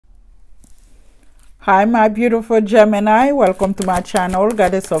Hi, my beautiful Gemini. Welcome to my channel,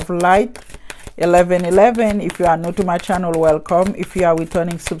 Goddess of Light 1111. If you are new to my channel, welcome. If you are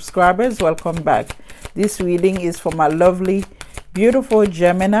returning subscribers, welcome back. This reading is for my lovely, beautiful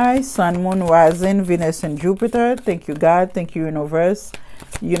Gemini, Sun, Moon, Rising, Venus, and Jupiter. Thank you, God. Thank you, Universe,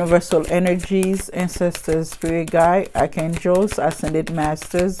 Universal Energies, Ancestors, Spirit Guide, Archangels, Ascended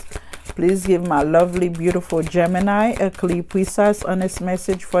Masters. Please give my lovely, beautiful Gemini a clear, precise, honest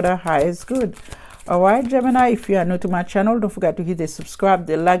message for the highest good. Alright, Gemini, if you are new to my channel, don't forget to hit the subscribe,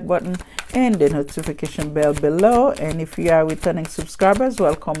 the like button, and the notification bell below. And if you are returning subscribers,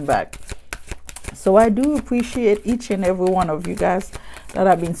 welcome back. So I do appreciate each and every one of you guys that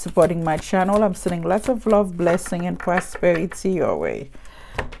have been supporting my channel. I'm sending lots of love, blessing, and prosperity your way.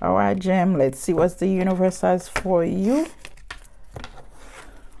 Alright, Gem, let's see what the universe has for you.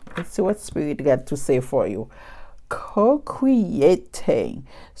 Let's see what Spirit got to say for you. Co-creating.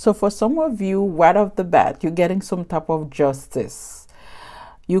 So for some of you, right off the bat, you're getting some type of justice.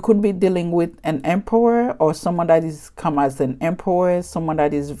 You could be dealing with an emperor or someone that is come as an emperor, someone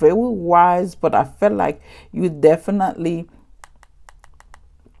that is very wise, but I feel like you definitely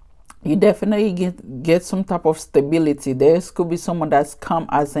get some type of stability. There could be someone that's come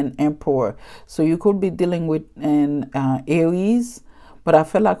as an emperor. So you could be dealing with an Aries. But I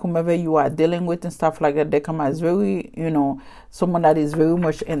feel like whomever you are dealing with and stuff like that, they come as very, someone that is very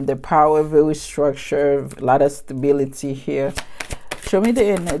much in the power, very structured, a lot of stability here. Show me the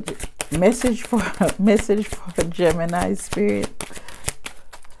energy. Message for Gemini Spirit.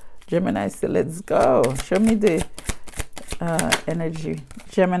 Gemini, so let's go. Show me the energy.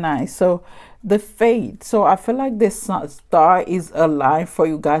 Gemini. So the fate. So I feel like this star is aligned for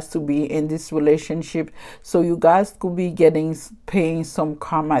you guys to be in this relationship. So you guys could be paying some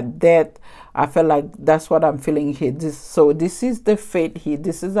karma debt. I feel like that's what I'm feeling here. This is the fate here.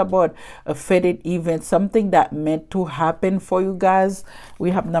 This is about a fated event, something that meant to happen for you guys.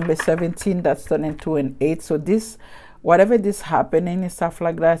 We have number 17 that's turned into an 8. So this, whatever this happening and stuff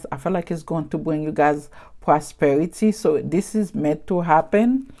like that, I feel like it's going to bring you guys prosperity. So this is meant to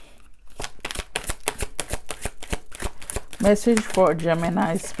happen. Message for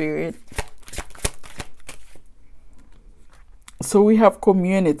Gemini Spirit. So we have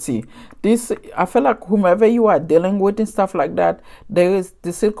community. This, I feel like whomever you are dealing with and stuff like that,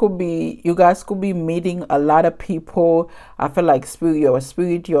 it could be, you guys could be meeting a lot of people. I feel like your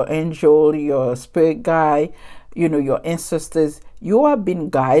spirit, your angel, your spirit guide, your ancestors, you are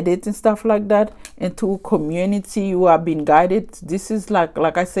being guided and stuff like that into community. You are being guided. This is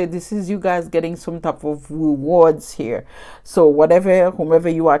like I said, this is you guys getting some type of rewards here. So whomever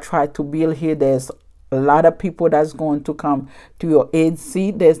you are trying to build here, there's a lot of people that's going to come to your aid.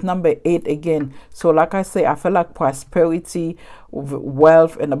 See, there's number 8 again. So like I say, I feel like prosperity,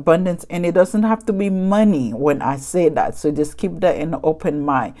 wealth, and abundance, and it doesn't have to be money when I say that. So just keep that in an open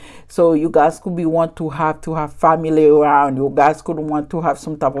mind. So you guys could want to have family around. You guys could want to have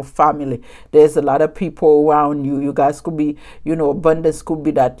some type of family. There's a lot of people around you. You guys could be, abundance could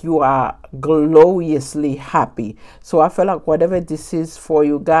be that you are gloriously happy. So I feel like whatever this is for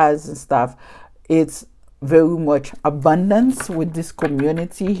you guys and stuff, it's very much abundance with this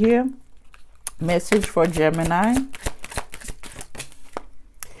community here. Message for Gemini.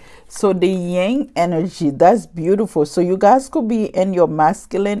 So the yang energy, that's beautiful. So you guys could be in your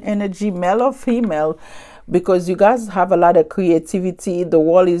masculine energy, male or female, because you guys have a lot of creativity. The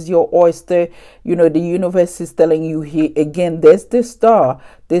world is your oyster. The universe is telling you here again, there's the star.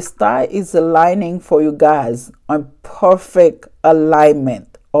 The star is aligning for you guys on perfect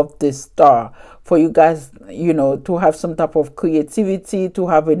alignment of the star for you guys, to have some type of creativity, to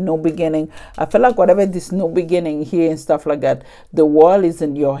have a new beginning. I feel like whatever this new beginning here and stuff like that, the world is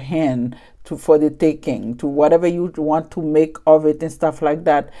in your hand for the taking, to whatever you want to make of it and stuff like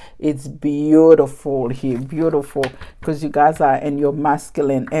that. It's beautiful here, beautiful, because you guys are in your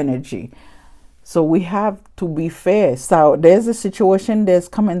masculine energy. So we have to be fair. So there's a situation that's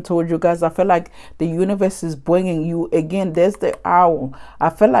coming towards you guys. I feel like the universe is bringing you again. There's the owl. I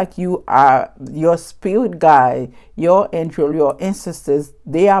feel like you are your spirit guide, your angel, your ancestors.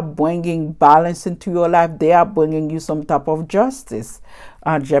 They are bringing balance into your life. They are bringing you some type of justice,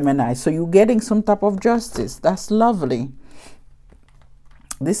 Gemini. So you're getting some type of justice. That's lovely.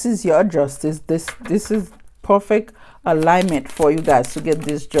 This is your justice. This is perfect alignment for you guys to get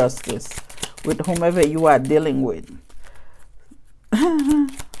this justice with whomever you are dealing with.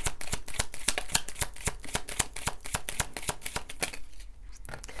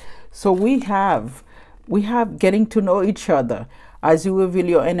 So we have getting to know each other. as you reveal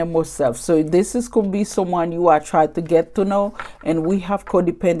your innermost self. So this is could be someone you are trying to get to know, and we have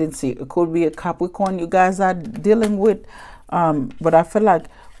codependency. It could be a Capricorn you guys are dealing with, but I feel like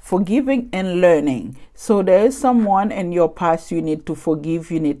forgiving and learning. So there is someone in your past you need to forgive,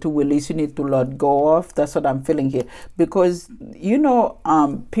 you need to release, you need to let go of. That's what I'm feeling here, because you know,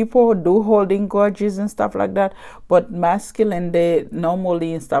 people do holding grudges and stuff like that, but masculine, they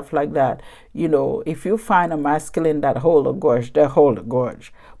normally and stuff like that, you know, if you find a masculine that hold a grudge, they hold a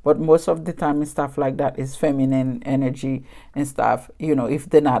grudge. But most of the time and stuff like that is feminine energy and stuff, you know, if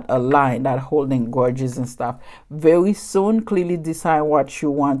they're not aligned, that holding grudges and stuff. Very soon, clearly decide what you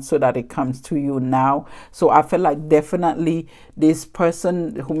want so that it comes to you now. So I feel like definitely this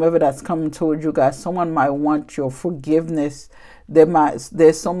person, whomever that's coming toward you guys, someone might want your forgiveness.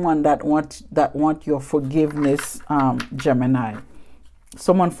 There's someone that want your forgiveness, Gemini.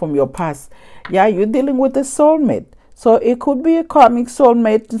 Someone from your past. Yeah, you're dealing with a soulmate. So it could be a karmic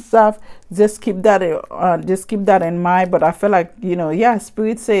soulmate and stuff. Just keep that in mind. But I feel like, you know, yeah,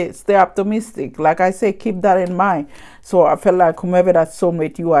 spirit say stay optimistic. Like I say, keep that in mind. So I feel like whomever that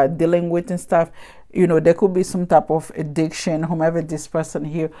soulmate you are dealing with and stuff, you know, there could be some type of addiction, whomever this person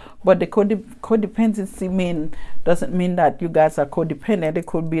here. But the codependency doesn't mean that you guys are codependent. It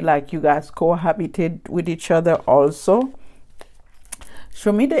could be like you guys cohabited with each other also.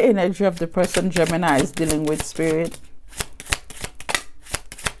 Show me the energy of the person Gemini is dealing with, spirit.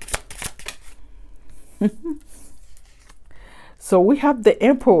 So we have the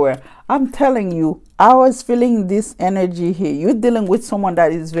Emperor. I'm telling you, I was feeling this energy here. You're dealing with someone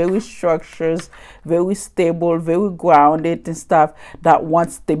that is very structured, very stable, very grounded and stuff, that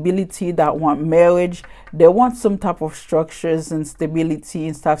wants stability, that want marriage. They want some type of structures and stability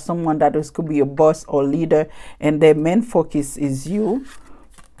and stuff. Someone that could be a boss or leader, and their main focus is you.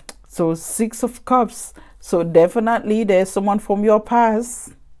 So 6 of Cups. So definitely there's someone from your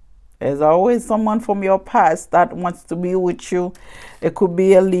past. There's always someone from your past that wants to be with you. It could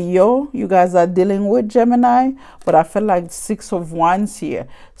be a Leo you guys are dealing with, Gemini. But I feel like 6 of Wands here.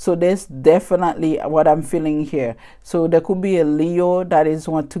 So there's definitely what I'm feeling here. So there could be a Leo that is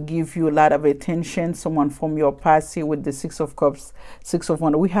want to give you a lot of attention. Someone from your past here with the 6 of Cups, 6 of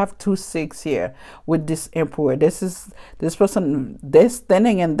Wands. We have 2 6 here with this Emperor. This person, they're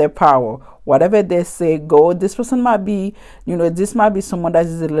standing in their power. Whatever they say, go. This person might be, you know, this might be someone that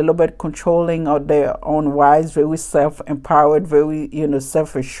is a little bit controlling of their own wise, very self-empowered, very, you know,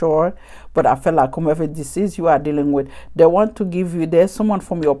 self-assured. But I feel like whomever this is you are dealing with, they want to give you, there's someone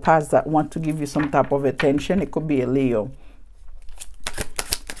from your past that want to give you some type of attention. It could be a Leo.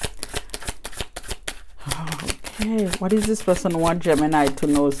 Okay, what does this person want Gemini to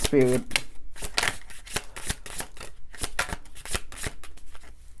know, spirit?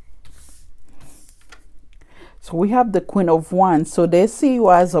 So we have the Queen of Wands. So they see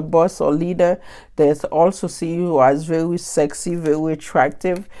you as a boss or leader. They also see you as very sexy, very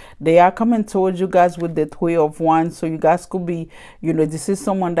attractive. They are coming towards you guys with the 3 of Wands. So you guys could be, you know, this is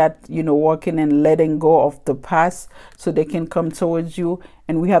someone that, you know, working and letting go of the past so they can come towards you.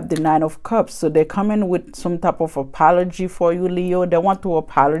 And we have the 9 of Cups. So they're coming with some type of apology for you, Leo. They want to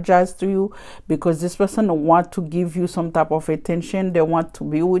apologize to you because this person want to give you some type of attention. They want to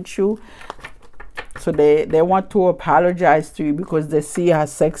be with you. So they want to apologize to you because they see how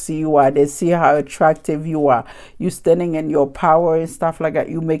sexy you are. They see how attractive you are. You standing in your power and stuff like that.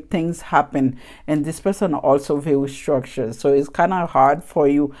 You make things happen. And this person also very structured. So it's kind of hard for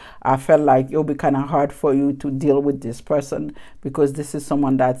you. I felt like it'll be kind of hard for you to deal with this person because this is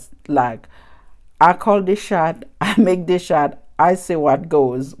someone that's like, I call this shot. I make this shot. I say what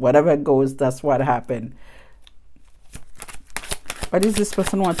goes. Whatever goes, that's what happened. What does this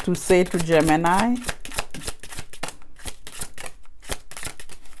person want to say to Gemini?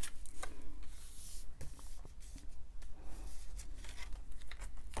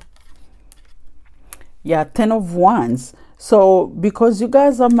 Yeah, 10 of Wands. So because you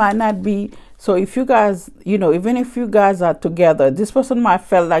guys might not be, so if you guys, you know, even if you guys are together, this person might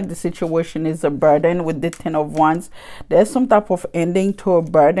feel like the situation is a burden with the 10 of Wands. There's some type of ending to a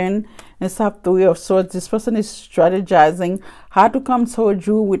burden. And stuff, 3 of Swords. This person is strategizing how to come towards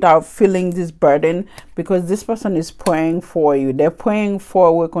you without feeling this burden because this person is praying for you. They're praying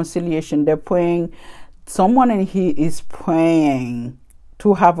for reconciliation. They're praying, someone in here is praying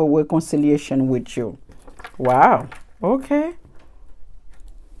to have a reconciliation with you. Wow. Okay.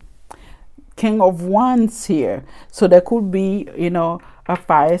 King of Wands here. So there could be, you know, a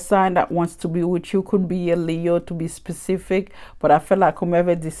fire sign that wants to be with you. Could be a Leo to be specific. But I feel like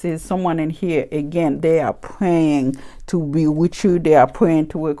whomever this is, someone in here, again, they are praying to be with you. They are praying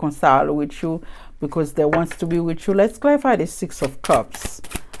to reconcile with you. because they want to be with you. Let's clarify the Six of Cups.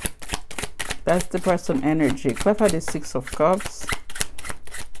 That's the person energy. Clarify the Six of Cups.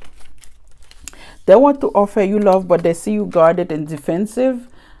 They want to offer you love, but they see you guarded and defensive.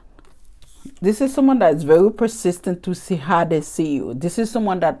 This is someone that's very persistent to see how they see you. This is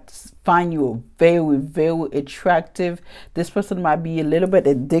someone that find you very, very attractive. This person might be a little bit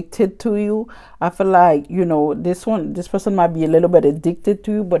addicted to you. I feel like, you know, this person might be a little bit addicted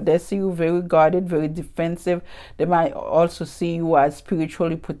to you, but they see you very guarded, very defensive. They might also see you as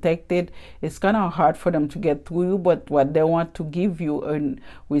spiritually protected. It's kind of hard for them to get through you, but what they want to give you and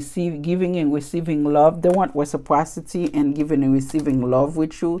receive, giving and receiving love. They want reciprocity and giving and receiving love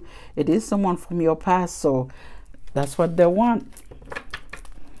with you. It is someone from your past, so that's what they want.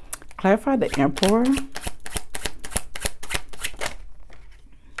 Clarify the Emperor.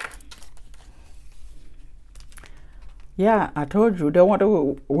 Yeah, I told you they want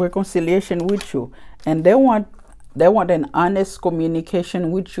a reconciliation with you, and they want an honest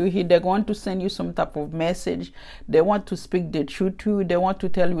communication with you. Here, they're going to send you some type of message. They want to speak the truth to you. They want to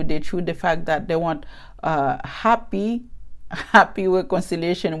tell you the truth. The fact that they want happy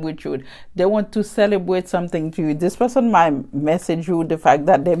reconciliation with you. They want to celebrate something to you. This person might message you the fact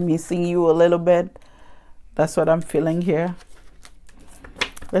that they're missing you a little bit. That's what I'm feeling here.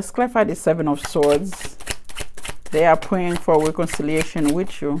 Let's clarify the Seven of Swords. They are praying for reconciliation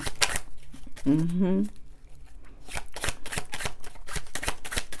with you.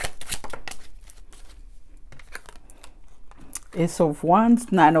 Ace of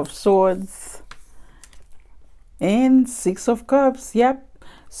Wands, Nine of Swords, and Six of Cups. Yep.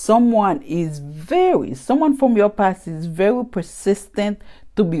 Someone from your past is very persistent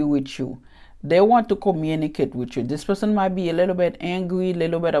to be with you. They want to communicate with you. This person might be a little bit angry, a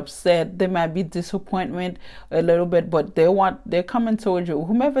little bit upset. There might be disappointment a little bit, but they're coming towards you.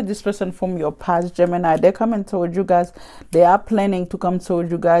 Whomever this person from your past, Gemini, they're coming towards you guys. They are planning to come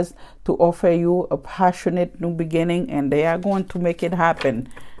towards you guys to offer you a passionate new beginning, and they are going to make it happen.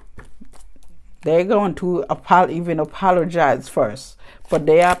 They're going to even apologize first, but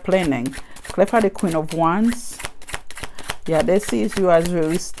they are planning. Clarify the Queen of Wands. Yeah, they see you as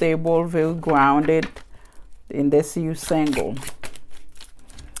very stable, very grounded, and they see you single.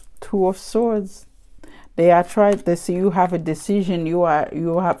 Two of Swords. They see you have a decision. You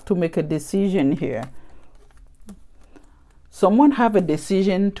have to make a decision here. Someone have a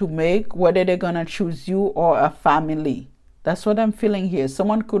decision to make, whether they're gonna choose you or a family. That's what I'm feeling here.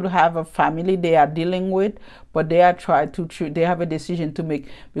 Someone could have a family they are dealing with, but they are trying to choose. They have a decision to make,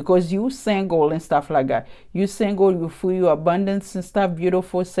 because you single and stuff like that. You single, you free, you abundance and stuff,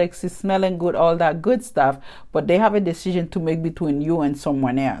 beautiful, sexy, smelling good, all that good stuff. But they have a decision to make between you and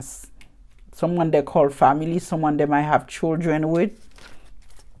someone else. Someone they call family, someone they might have children with.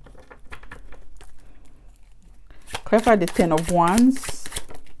 Clarify the Ten of Wands.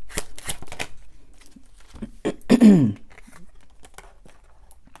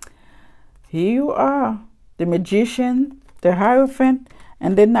 Here you are, the Magician, the Hierophant,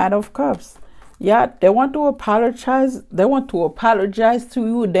 and the Knight of Cups. Yeah, they want to apologize. They want to apologize to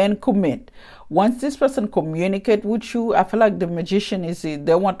you, then commit. Once this person communicate with you, I feel like the Magician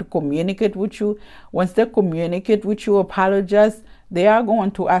they want to communicate with you. Once they communicate with you, apologize, they are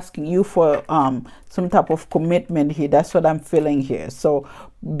going to asking you for some type of commitment here. That's what I'm feeling here. So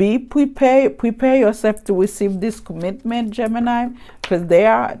be prepared. Prepare yourself to receive this commitment, Gemini, because they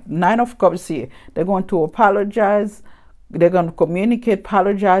are Nine of Cups here. They're going to apologize. They're going to communicate,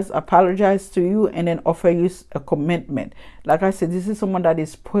 apologize to you, and then offer you a commitment. Like I said, this is someone that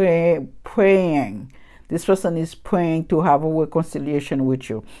is praying. This person is praying to have a reconciliation with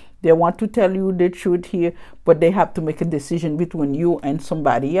you. They want to tell you the truth here, but they have to make a decision between you and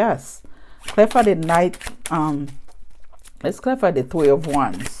somebody else. Clarify the Knight. Let's clarify the Three of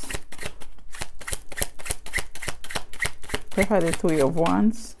Wands. Clarify the Three of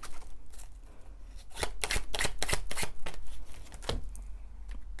Wands.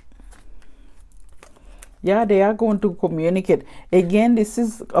 Yeah, they are going to communicate. Again, this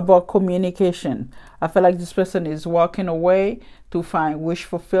is about communication. I feel like this person is walking away to find wish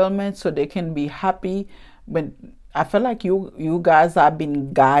fulfillment so they can be happy. But I feel like you guys are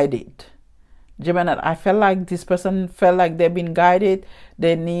being guided. Gemini, I feel like this person felt like they've been guided.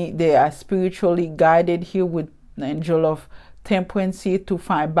 They are spiritually guided here with the Angel of Temperance here to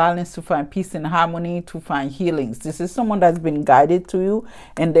find balance, to find peace and harmony, to find healings. This is someone that's been guided to you,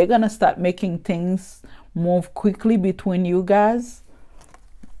 and they're going to start making things move quickly between you guys.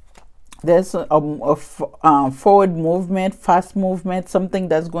 There's a forward movement, fast movement, something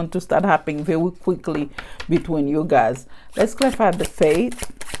that's going to start happening very quickly between you guys. Let's clarify the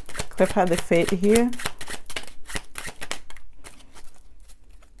Faith. Clarify the fate here.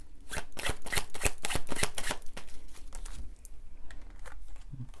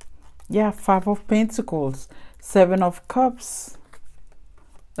 Yeah, Five of Pentacles, Seven of Cups.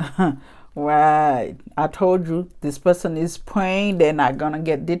 Right. I told you this person is praying. They're not gonna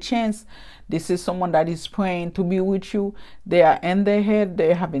get the chance. This is someone that is praying to be with you. They are in their head.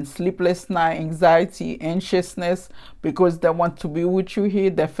 They're having sleepless night, anxiety, anxiousness because they want to be with you here.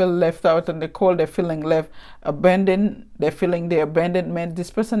 They feel left out in the cold. They're feeling left abandoned. They're feeling the abandonment. This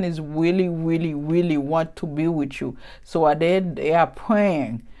person is really, really, really want to be with you. So they are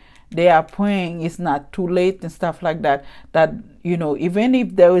praying. They are praying it's not too late and stuff like that. That, you know, even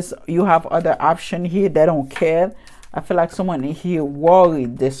if you have other option here, they don't care. I feel like someone in here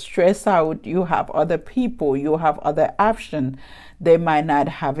worried, they're stressed out. You have other people, you have other option. They might not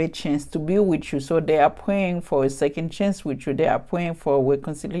have a chance to be with you. So they are praying for a second chance with you. They are praying for a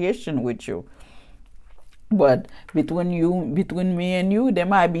reconciliation with you. But between me and you, they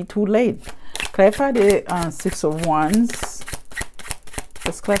might be too late. Clarify the Six of Wands.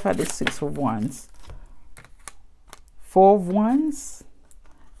 Let's clarify the Six of Wands. Four of Wands.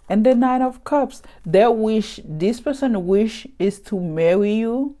 And the Nine of Cups. This person's wish is to marry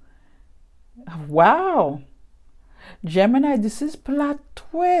you. Wow. Gemini, this is plot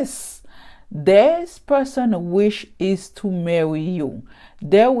twist. This person's wish is to marry you.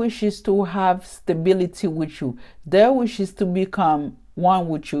 Their wish is to have stability with you. Their wish is to become one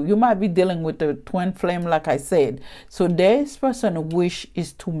with you. You might be dealing with a twin flame, like I said. So this person wish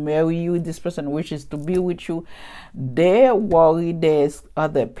is to marry you. This person wishes to be with you. They're worried there's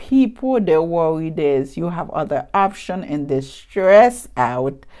other people. They're worried you have other option, and they're stressed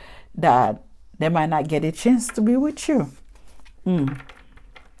out that they might not get a chance to be with you.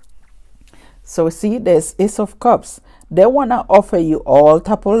 So see, there's Ace of Cups. They want to offer you all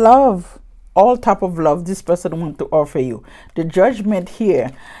type of love. All type of love this person wants to offer you. The Judgment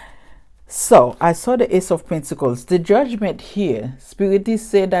here. So I saw the Ace of Pentacles. The Judgment here, Spirit is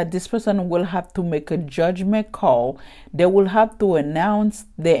said that this person will have to make a judgment call. They will have to announce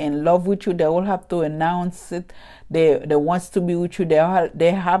they're in love with you. They will have to announce it. They wants to be with you.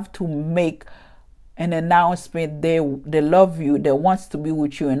 They have to make an announcement. They love you. They wants to be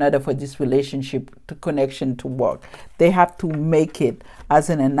with you in order for this relationship connection to work. They have to make it as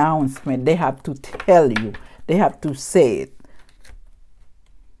an announcement. They have to tell you. They have to say it.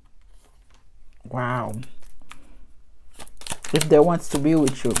 Wow. If they wants to be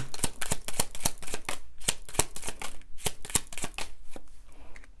with you.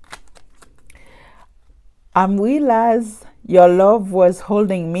 I realized your love was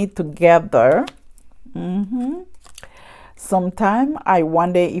holding me together. Sometimes I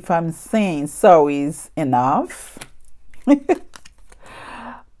wonder if I'm saying sorry is enough.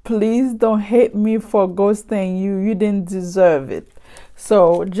 Please don't hate me for ghosting you. You didn't deserve it.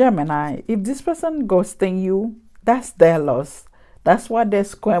 So Gemini, if this person ghosting you, that's their loss. That's why they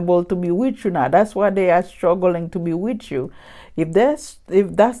scramble to be with you now. That's why they are struggling to be with you. If that's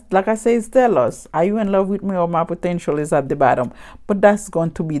like I say, it's their loss. Are you in love with me, or my potential is at the bottom? But that's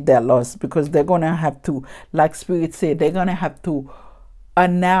going to be their loss, because they're gonna have to, like Spirit said, they're gonna have to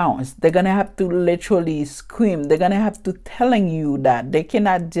announce. They're gonna have to literally scream. They're gonna have to telling you that they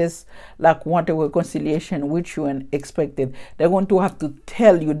cannot just like want a reconciliation with you and expect it. They're going to have to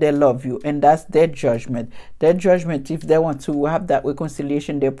tell you they love you, and that's their judgment. Their judgment, if they want to have that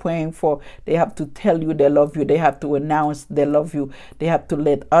reconciliation they're praying for, they have to tell you they love you. They have to announce they love you. They have to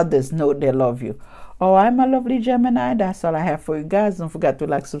let others know they love you. All right, my lovely Gemini, that's all I have for you guys. Don't forget to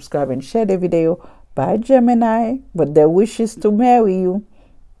like, subscribe, and share the video. Bye, Gemini. But their wish is to marry you,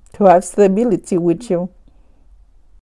 to have stability with you.